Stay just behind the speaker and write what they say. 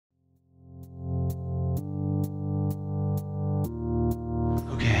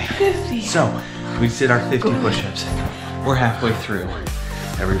50. So, we did our 50 push-ups. We're halfway through,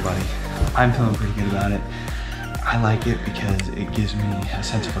 everybody. I'm feeling pretty good about it. I like it because it gives me a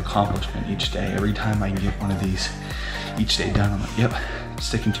sense of accomplishment each day. Every time I can get one of these each day done, I'm like, yep,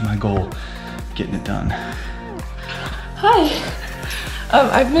 sticking to my goal, getting it done. Hi.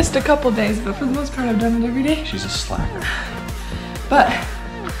 I've missed a couple days, but for the most part, I've done it every day. She's a slacker. But,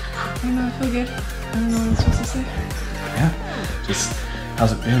 I don't know, I feel good. I don't know what I'm supposed to say. Yeah, just,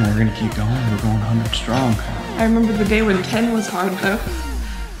 how's it been? We're gonna keep going. We're going 100 strong. I remember the day when 10 was hard, though.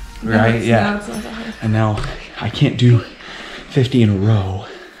 Right, yeah. Now it's not that hard. And now, I can't do 50 in a row,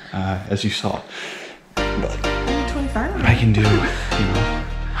 as you saw. But 25. I can do, you know,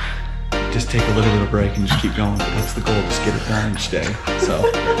 just take a little bit of break and just keep going. That's the goal, just get it done each day.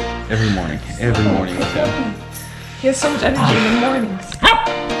 So, every morning with him. He has so much energy in the mornings.